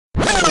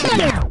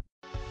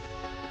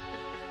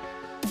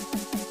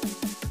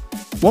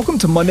Welcome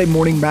to Monday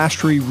Morning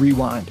Mastery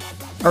Rewind,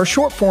 our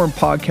short form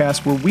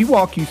podcast where we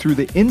walk you through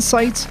the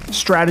insights,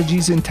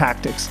 strategies, and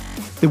tactics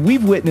that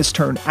we've witnessed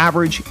turn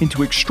average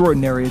into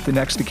extraordinary at the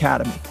Next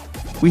Academy.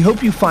 We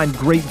hope you find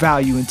great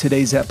value in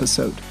today's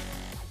episode.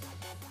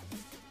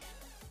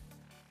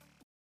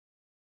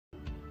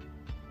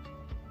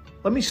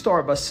 Let me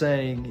start by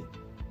saying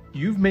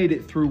you've made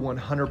it through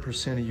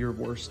 100% of your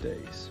worst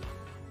days.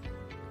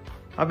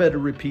 I've had to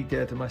repeat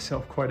that to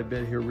myself quite a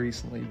bit here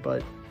recently,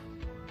 but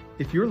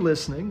if you're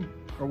listening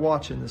or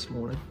watching this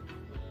morning,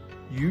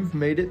 you've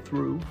made it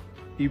through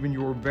even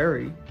your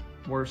very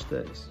worst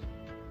days.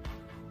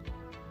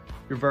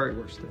 Your very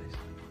worst days.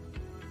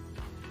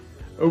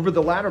 Over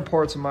the latter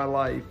parts of my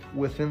life,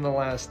 within the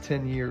last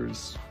 10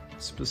 years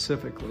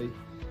specifically,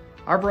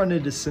 I've run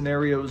into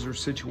scenarios or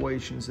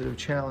situations that have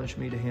challenged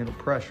me to handle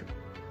pressure.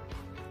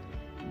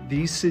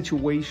 These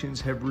situations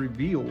have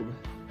revealed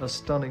a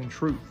stunning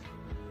truth.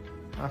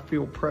 I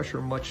feel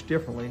pressure much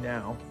differently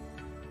now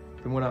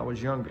than when I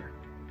was younger.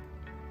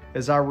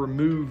 As I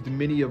removed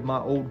many of my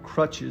old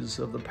crutches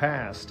of the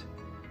past,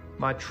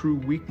 my true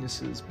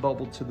weaknesses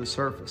bubbled to the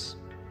surface.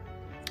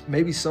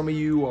 Maybe some of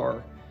you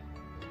are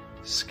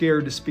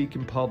scared to speak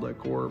in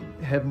public or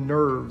have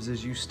nerves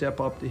as you step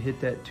up to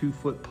hit that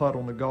 2-foot putt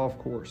on the golf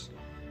course,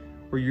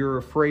 or you're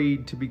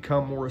afraid to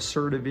become more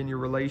assertive in your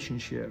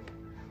relationship,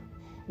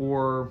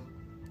 or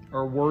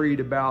are worried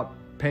about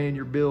paying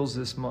your bills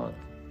this month.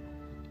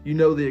 You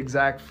know the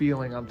exact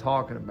feeling I'm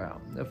talking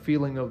about, a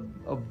feeling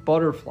of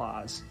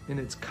butterflies in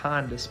its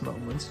kindest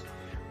moments,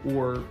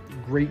 or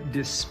great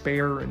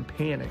despair and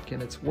panic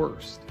in its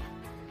worst.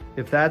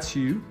 If that's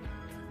you,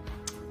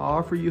 I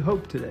offer you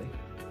hope today,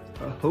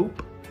 a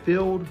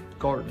hope-filled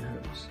garden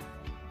hose.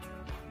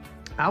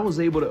 I was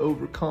able to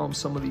overcome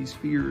some of these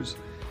fears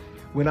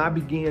when I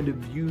began to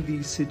view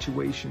these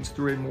situations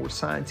through a more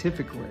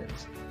scientific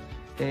lens.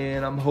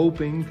 And I'm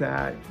hoping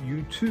that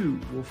you too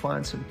will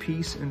find some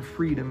peace and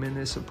freedom in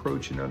this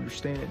approach and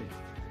understanding.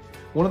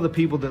 One of the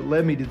people that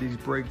led me to these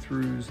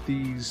breakthroughs,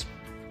 these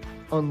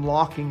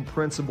unlocking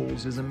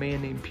principles, is a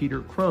man named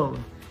Peter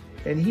Crone.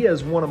 And he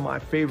has one of my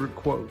favorite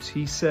quotes.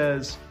 He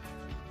says,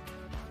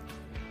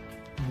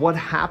 "What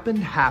happened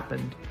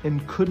happened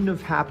and couldn't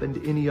have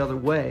happened any other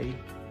way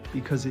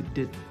because it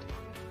didn't."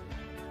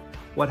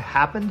 What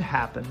happened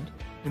happened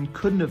and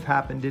couldn't have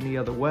happened any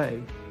other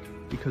way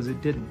because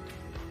it didn't.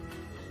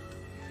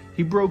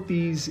 He broke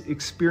these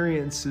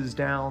experiences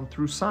down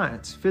through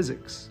science,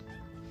 physics,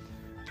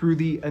 through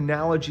the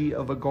analogy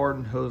of a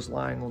garden hose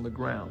lying on the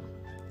ground.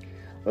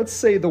 Let's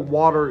say the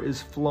water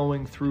is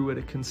flowing through at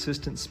a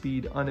consistent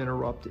speed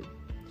uninterrupted,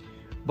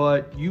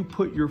 but you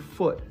put your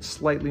foot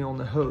slightly on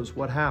the hose.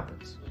 What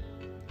happens?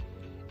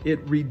 It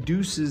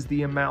reduces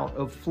the amount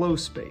of flow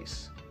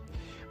space.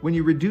 When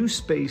you reduce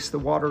space, the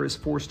water is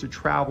forced to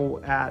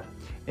travel at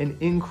an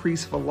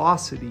increased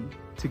velocity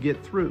to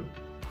get through.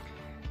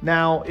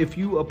 Now, if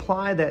you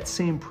apply that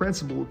same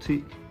principle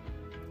to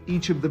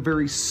each of the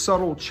very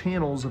subtle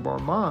channels of our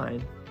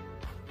mind,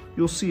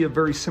 you'll see a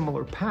very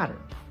similar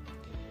pattern.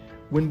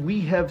 When we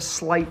have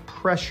slight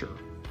pressure,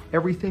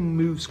 everything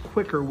moves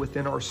quicker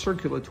within our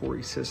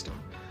circulatory system.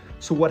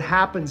 So what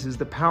happens is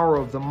the power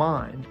of the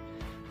mind,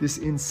 this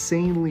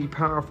insanely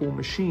powerful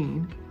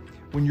machine,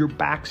 when you're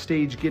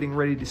backstage getting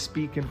ready to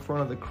speak in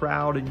front of the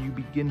crowd and you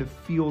begin to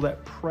feel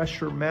that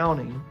pressure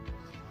mounting,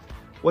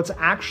 what's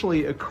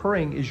actually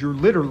occurring is you're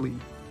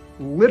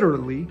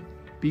literally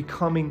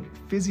becoming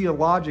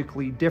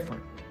physiologically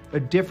different, a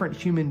different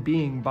human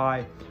being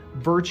by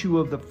virtue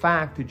of the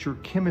fact that your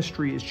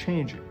chemistry is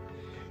changing,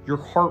 your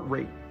heart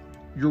rate,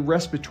 your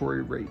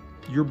respiratory rate,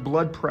 your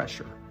blood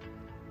pressure.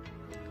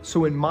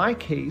 So in my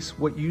case,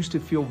 what used to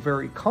feel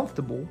very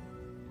comfortable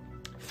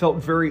felt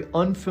very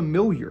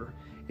unfamiliar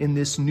in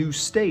this new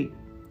state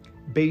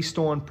based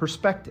on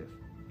perspective,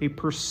 a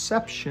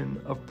perception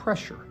of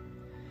pressure.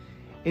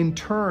 In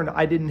turn,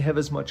 I didn't have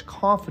as much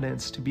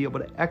confidence to be able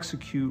to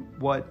execute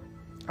what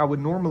I would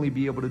normally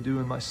be able to do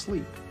in my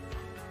sleep.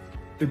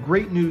 The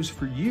great news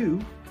for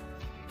you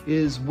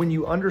is when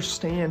you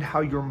understand how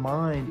your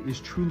mind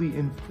is truly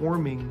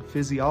informing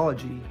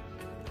physiology,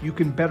 you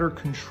can better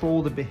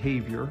control the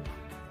behavior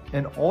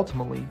and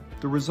ultimately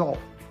the result.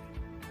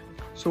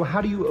 So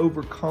how do you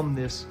overcome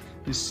this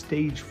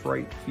stage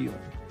fright feeling?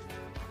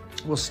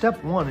 Well,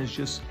 step one is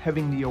just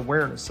having the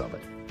awareness of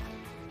it.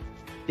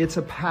 It's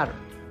a pattern.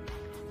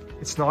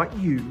 It's not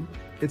you,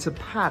 it's a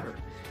pattern.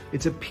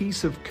 It's a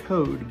piece of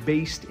code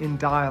based in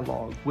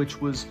dialogue,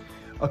 which was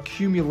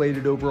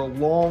accumulated over a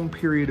long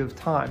period of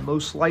time.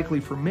 Most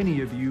likely for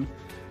many of you,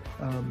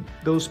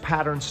 those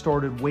patterns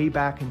started way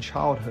back in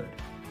childhood.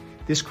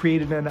 This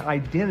created an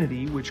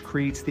identity which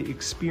creates the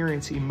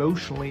experience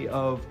emotionally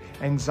of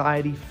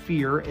anxiety,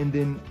 fear, and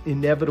then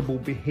inevitable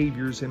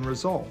behaviors and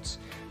results.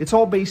 It's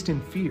all based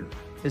in fear.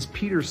 As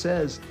Peter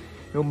says,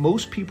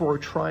 most people are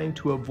trying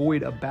to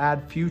avoid a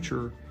bad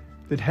future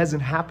that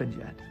hasn't happened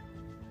yet.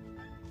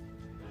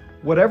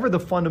 Whatever the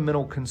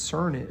fundamental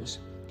concern is,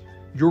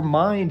 Your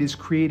mind is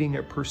creating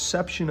a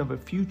perception of a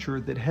future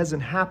that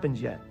hasn't happened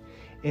yet,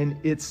 and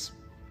it's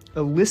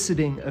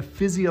eliciting a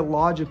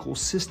physiological,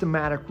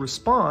 systematic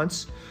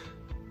response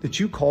that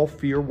you call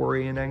fear,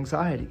 worry, and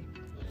anxiety.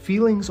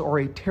 Feelings are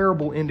a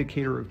terrible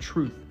indicator of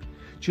truth.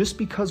 Just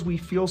because we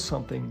feel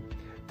something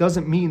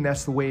doesn't mean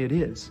that's the way it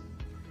is.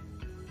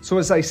 So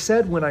as I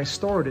said when I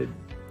started,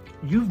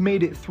 you've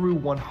made it through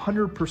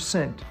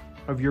 100%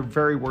 of your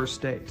very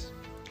worst days.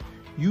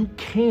 You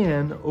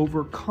can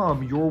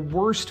overcome your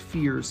worst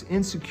fears,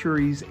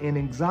 insecurities, and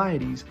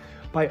anxieties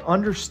by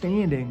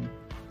understanding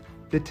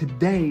that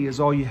today is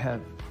all you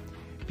have.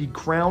 Be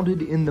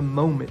grounded in the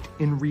moment,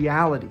 in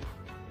reality.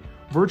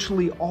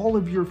 Virtually all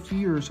of your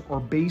fears are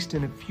based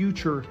in a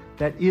future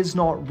that is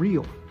not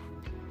real.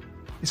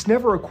 It's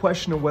never a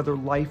question of whether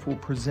life will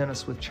present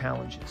us with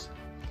challenges.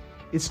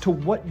 It's to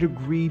what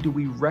degree do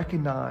we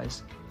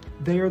recognize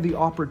they are the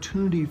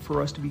opportunity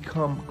for us to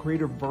become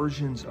greater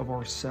versions of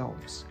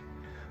ourselves.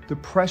 The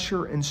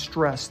pressure and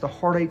stress, the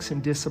heartaches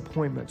and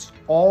disappointments,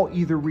 all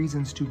either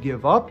reasons to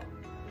give up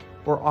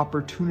or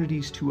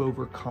opportunities to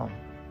overcome.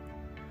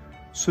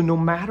 So no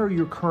matter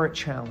your current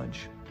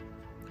challenge,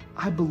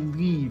 I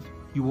believe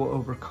you will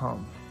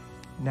overcome.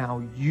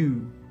 Now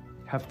you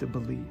have to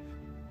believe.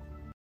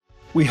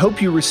 We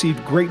hope you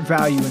received great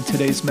value in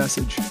today's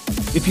message.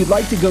 If you'd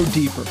like to go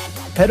deeper,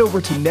 head over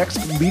to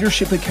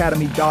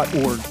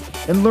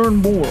nextleadershipacademy.org and learn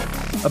more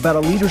about a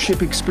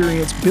leadership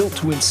experience built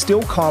to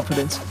instill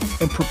confidence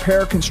and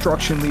prepare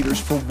construction leaders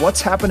for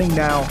what's happening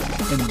now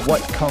and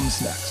what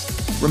comes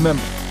next.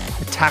 Remember,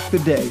 attack the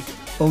day,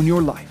 own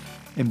your life,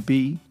 and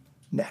be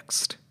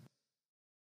next.